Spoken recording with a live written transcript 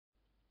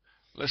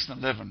Lesson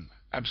 11,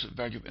 absolute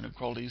value of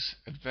inequalities,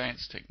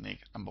 advanced technique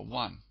number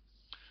 1. And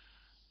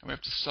we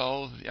have to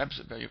solve that the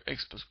absolute value of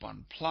x plus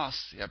 1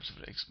 plus the absolute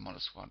value of x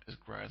minus 1 is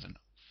greater than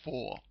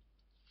 4.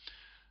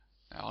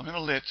 Now I'm going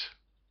to let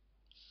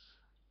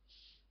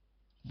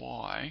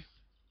y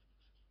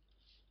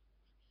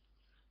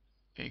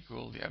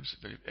equal the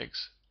absolute value of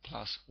x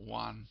plus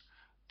 1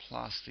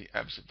 plus the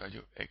absolute value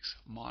of x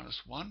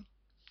minus 1.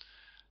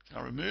 Then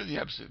I'll remove the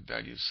absolute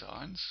value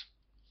signs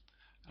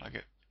and I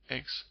get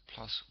x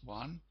plus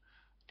 1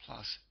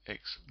 plus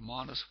x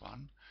minus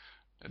 1.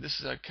 Now this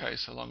is okay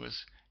so long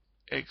as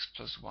x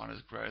plus 1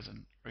 is greater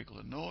than or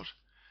equal to 0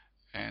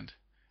 and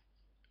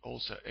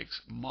also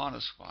x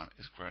minus 1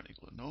 is greater than or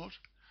equal to 0.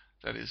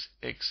 That is,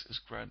 x is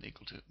greater than or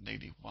equal to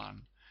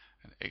 -1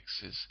 and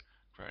x is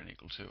greater than or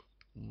equal to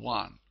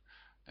 1.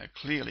 Now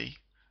clearly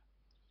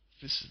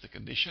this is the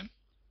condition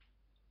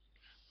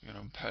we're going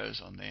to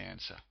impose on the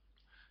answer.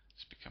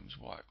 This becomes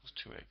y equals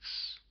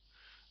 2x.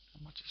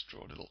 I might just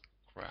draw a little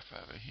graph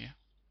over here,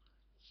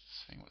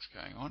 seeing what's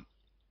going on.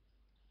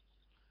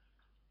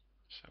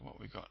 So what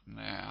we got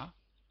now,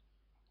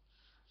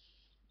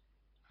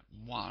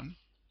 at 1,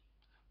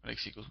 when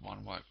x equals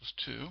 1, y equals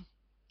 2,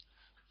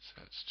 so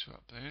that's 2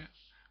 up there,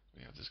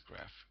 we have this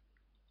graph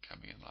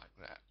coming in like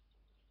that.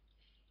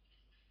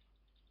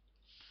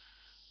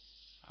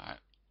 Alright,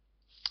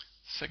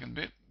 second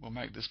bit, we'll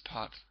make this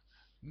part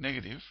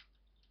negative,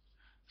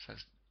 so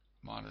it's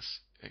minus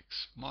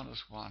x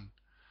minus 1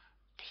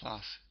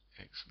 plus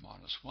x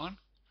minus 1.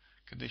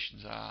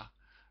 Conditions are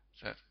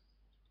that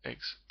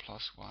x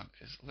plus 1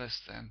 is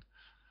less than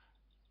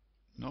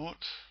 0,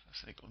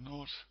 that's equal to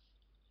 0,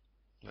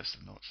 less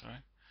than 0, sorry,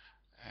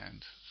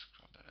 and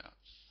scrub that out.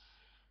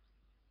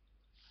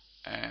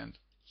 And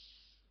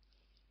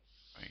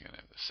we're going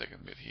to have the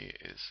second bit here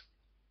is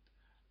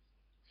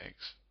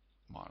x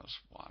minus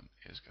 1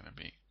 is going to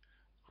be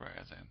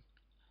greater than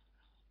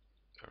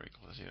or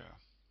equal to 0.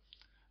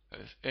 That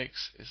is,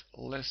 x is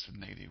less than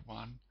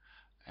 -1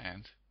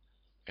 and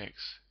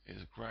x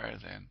is greater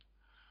than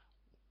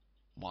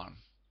 1.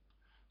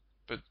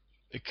 But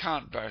it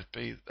can't both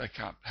be, they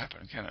can't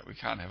happen, can it? We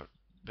can't have it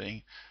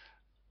being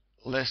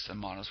less than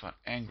 -1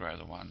 and greater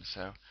than 1.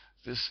 So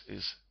this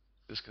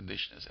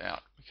condition is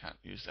out. We can't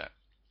use that.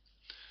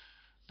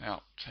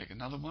 Now take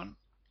another one.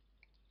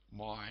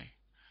 Y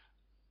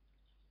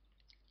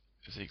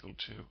is equal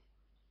to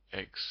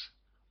x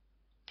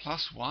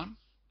plus 1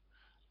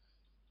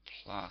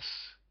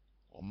 plus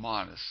or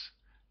minus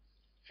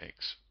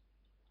x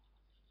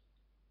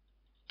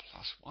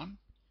plus 1.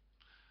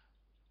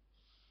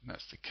 And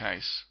that's the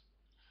case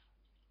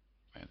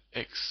when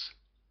x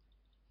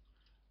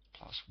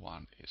plus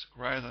 1 is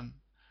greater than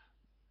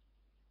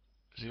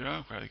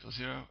 0, greater than or equal to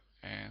 0,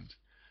 and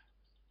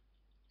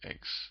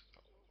x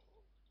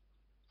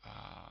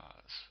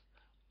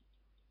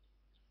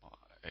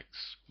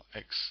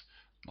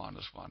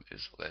minus 1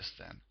 is less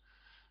than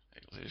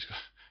equal to 0.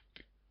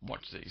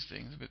 Watch these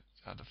things, a bit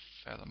hard to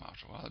fathom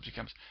after a while. It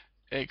becomes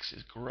x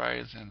is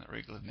greater than or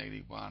equal to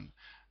 -1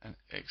 and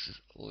x is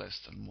less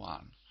than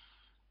 1.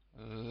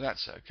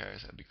 That's okay,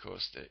 so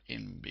because they're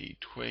in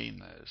between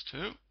those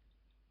two.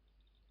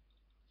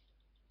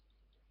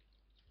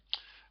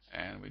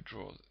 And we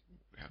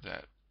have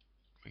that,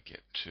 we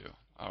get 2.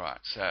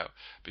 Alright, so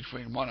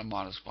between 1 and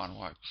minus 1,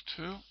 y equals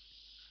 2.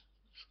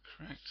 That's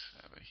correct,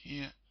 over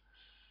here.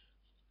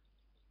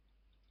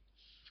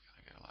 It's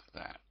going to go like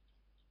that.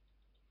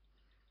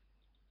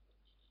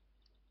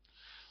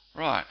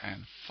 Right,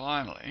 and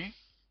finally,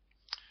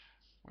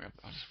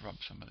 I'll just rub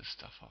some of this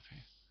stuff off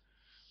here.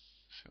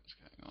 See what's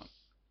going on.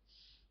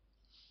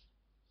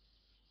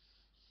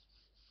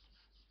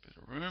 Bit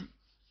of room.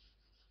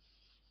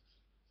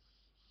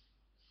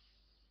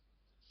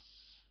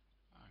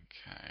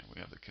 Okay, we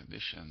have the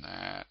condition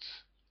that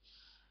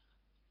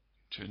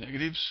two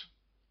negatives,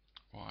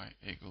 y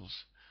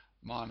equals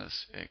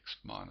minus x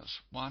minus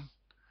 1.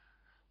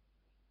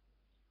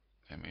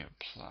 Then we have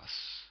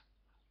plus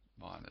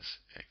minus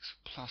x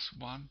plus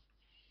 1.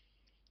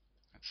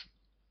 That's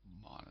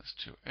minus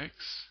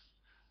 2x.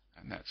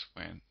 And that's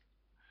when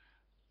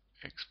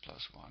x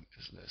plus 1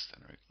 is less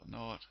than or equal to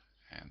 0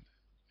 and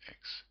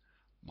x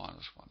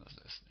minus 1 is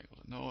less than or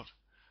equal to 0.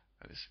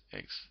 That is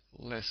x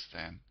less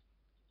than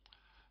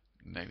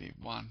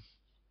 -1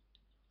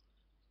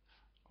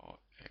 or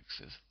x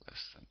is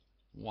less than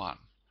 1.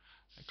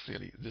 Now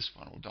clearly this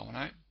one will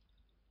dominate,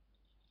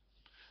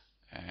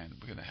 and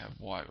we're going to have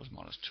y equals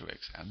minus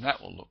 2x, and that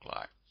will look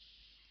like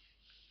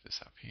this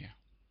up here.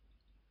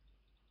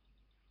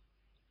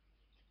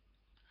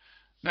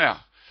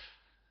 Now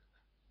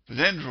we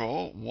then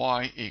draw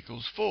y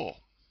equals 4.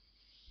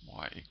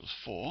 Y equals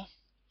 4,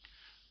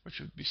 which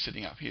would be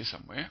sitting up here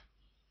somewhere.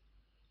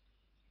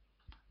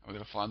 And we're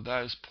going to find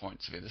those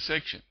points of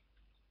intersection.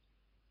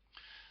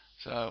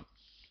 So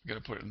we're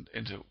going to put it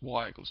into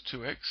y equals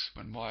 2x.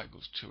 When y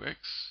equals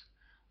 2x,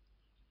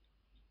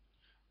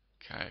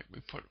 okay,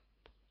 we put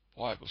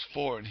y equals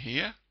 4 in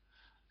here.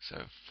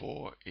 So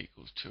 4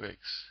 equals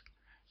 2x,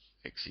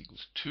 x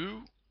equals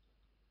 2.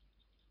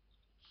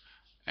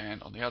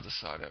 And on the other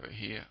side over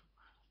here,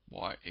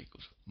 y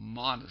equals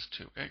minus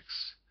 2x,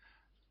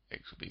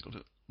 x will be equal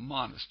to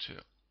minus 2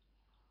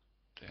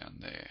 down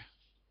there.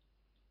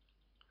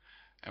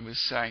 And we're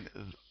saying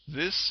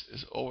this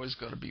is always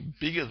got to be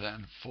bigger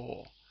than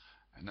 4,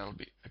 and that'll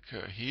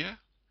occur here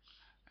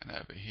and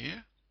over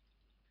here.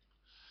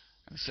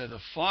 And so the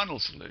final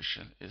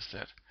solution is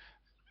that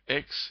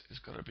x is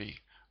got to be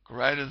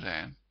greater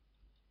than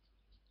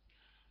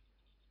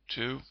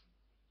 2,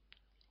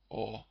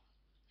 or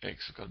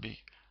x has got to be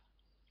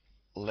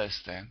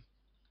less than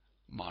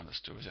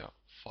minus 2 is our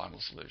final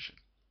solution.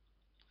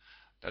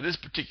 Now this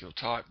particular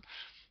type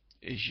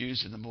is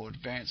used in the more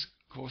advanced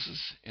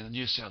courses. In the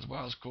New South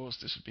Wales course,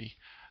 this would be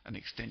an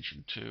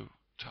extension 2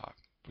 type.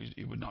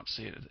 You would not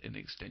see it in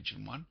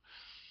extension 1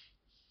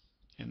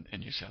 in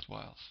New South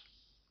Wales.